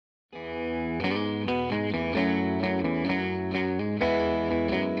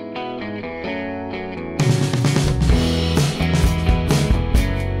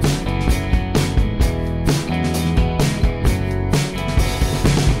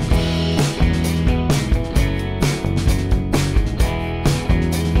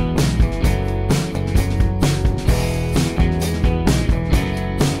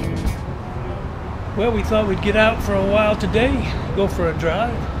thought we'd get out for a while today, go for a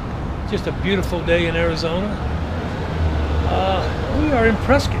drive. Just a beautiful day in Arizona. We are in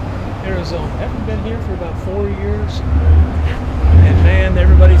Prescott, Arizona. Haven't been here for about 4 years. And man,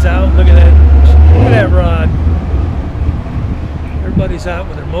 everybody's out. Look at that rod. Everybody's out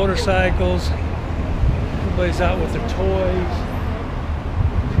with their motorcycles. Everybody's out with their toys,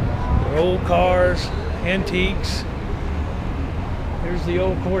 their old cars, antiques. There's the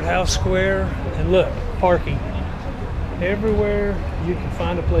old courthouse square. And look, parking. Everywhere you can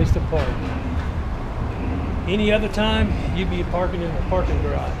find a place to park. Any other time, you'd be parking in a parking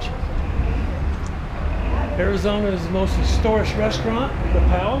garage. Arizona is the most historic restaurant, the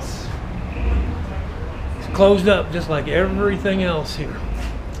Palace. It's closed up just like everything else here.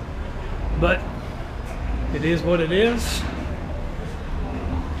 But it is what it is.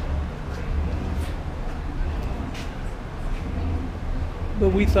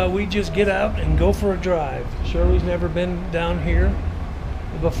 But we thought we'd just get out and go for a drive. Shirley's never been down here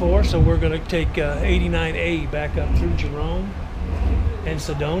before, so we're going to take 89A back up through Jerome and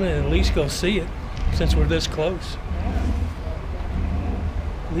Sedona and at least go see it since we're this close.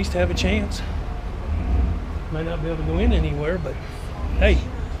 At least have a chance. Might not be able to go in anywhere, but hey,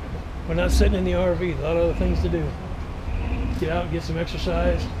 we're not sitting in the RV. A lot of other things to do. Get out, get some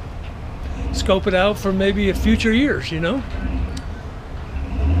exercise, scope it out for maybe future years, you know?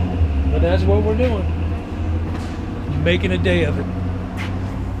 But that's what we're doing. Making a day of it.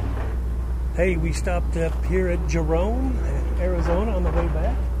 Hey, we stopped up here at Jerome, Arizona on the way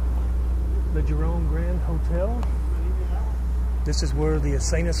back. The Jerome Grand Hotel. This is where the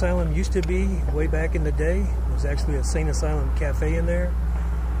insane asylum used to be way back in the day. There's actually a insane asylum cafe in there.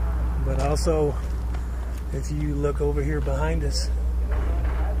 But also, if you look over here behind us,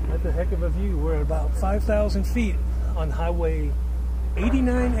 that's a heck of a view. We're at about 5,000 feet on Highway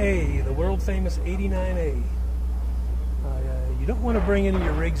 89A, the world famous 89A. You don't want to bring any of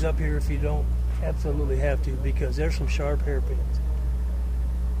your rigs up here if you don't absolutely have to, because there's some sharp hairpins.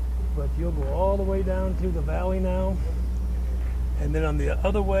 But you'll go all the way down through the valley now, and then on the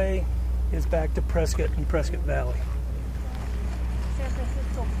other way is back to Prescott and Prescott Valley. San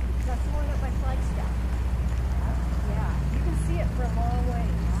Francisco, that's the one up by Flagstaff. Yeah, you can see it for a long way.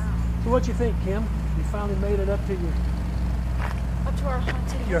 Wow. So what you think, Kim? You finally made it up to our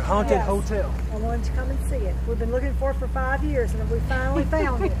your haunted yes. hotel. I wanted to come and see it. We've been looking for it for 5 years, and we finally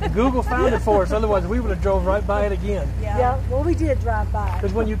found it. Google found it for us. Otherwise, we would have drove right by it again. Yeah, well, we did drive by.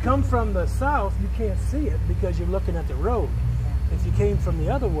 Because when you come from the south, you can't see it because you're looking at the road. If you came from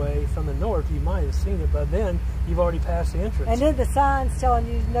the other way, from the north, you might have seen it, but then you've already passed the entrance. And then the sign's telling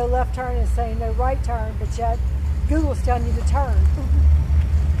you no left turn and saying no right turn, but yet Google's telling you to turn.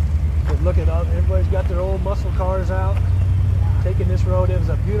 But look at all, everybody's got their old muscle cars out. Taking this road. It was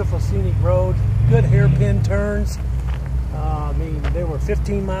a beautiful scenic road, good hairpin turns. I mean, they were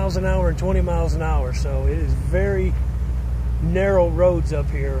 15 miles an hour and 20 miles an hour, so it is very narrow roads up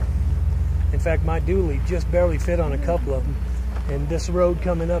here. In fact, my dually just barely fit on a couple of them, and this road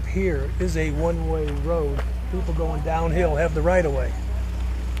coming up here is a one-way road. People going downhill have the right-of-way.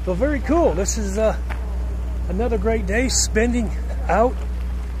 So very cool. This is another great day spending out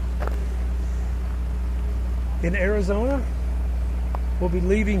in Arizona. We'll be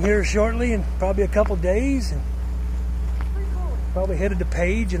leaving here shortly in probably a couple days, and probably headed to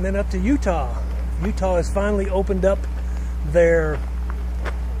Page and then up to Utah. Utah has finally opened up their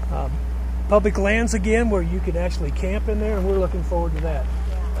public lands again where you can actually camp in there, and we're looking forward to that.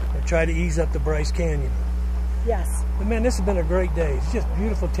 And try to ease up the Bryce Canyon. Yes. But man, this has been a great day. It's just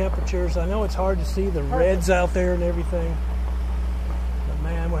beautiful temperatures. I know it's hard to see the reds out there and everything, but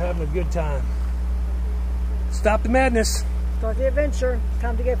man, we're having a good time. Stop the madness. Start the adventure.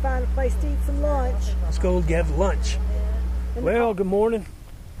 Time to go find a place to eat some lunch. Let's go get lunch. Well, good morning.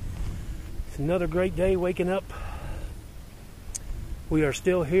 It's another great day waking up. We are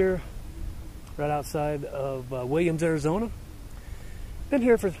still here right outside of Williams, Arizona. Been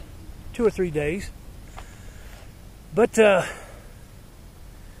here for 2 or 3 days. But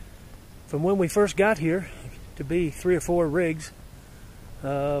from when we first got here, to be 3 or 4 rigs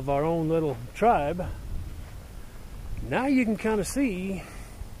of our own little tribe, now you can kind of see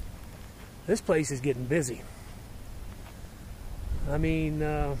this place is getting busy. I mean,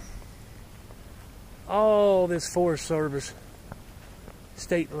 all this Forest Service,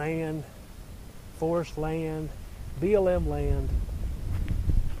 state land, forest land, BLM land,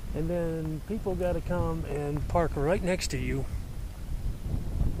 and then people got to come and park right next to you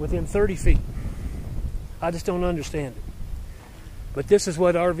within 30 feet. I just don't understand it. But this is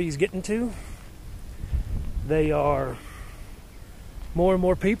what RV's getting to. They are more and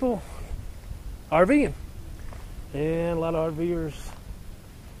more people RVing. And a lot of RVers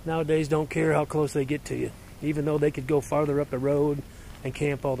nowadays don't care how close they get to you, even though they could go farther up the road and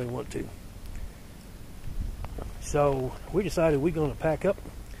camp all they want to. So we decided we're going to pack up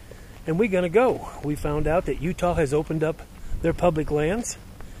and we're going to go. We found out that Utah has opened up their public lands.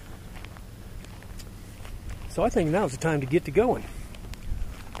 So I think now's the time to get to going.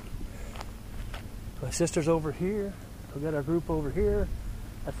 My sister's over here. We got our group over here.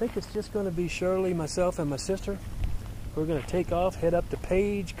 I think it's just going to be Shirley, myself, and my sister. We're going to take off, head up to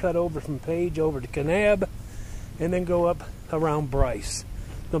Page, cut over from Page over to Kanab, and then go up around Bryce.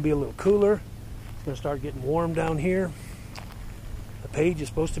 It's going to be a little cooler. It's going to start getting warm down here. The Page is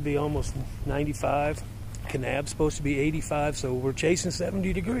supposed to be almost 95. Kanab's supposed to be 85, so we're chasing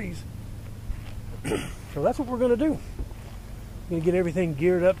 70 degrees. So that's what we're going to do. We're going to get everything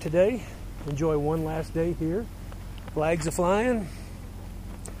geared up today. Enjoy one last day here. Flags are flying.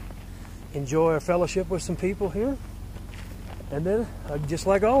 Enjoy our fellowship with some people here. And then, just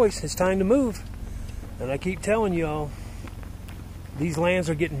like always, it's time to move. And I keep telling y'all, these lands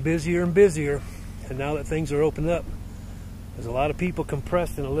are getting busier and busier. And now that things are opening up, there's a lot of people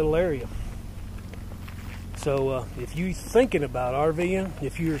compressed in a little area. So if you're thinking about RVing,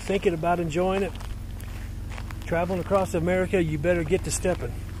 if you're thinking about enjoying it, traveling across America, you better get to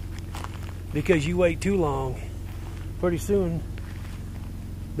stepping. Because you wait too long, pretty soon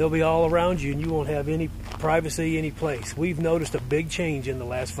they'll be all around you and you won't have any privacy, any place. We've noticed a big change in the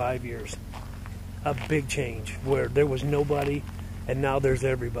last 5 years. A big change where there was nobody and now there's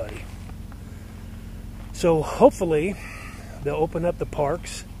everybody. So hopefully they'll open up the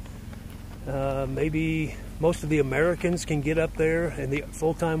parks. Maybe most of the Americans can get up there and the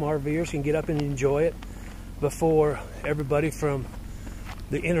full-time RVers can get up and enjoy it before everybody from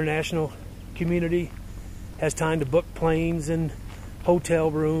the international community has time to book planes and hotel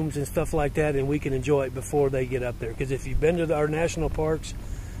rooms and stuff like that, and we can enjoy it before they get up there. Because if you've been to our national parks,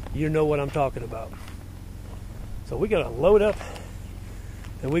 you know what I'm talking about. So we gotta load up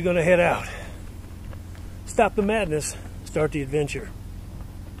and we're gonna head out. Stop the madness, start the adventure.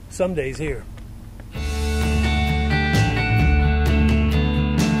 Some days here.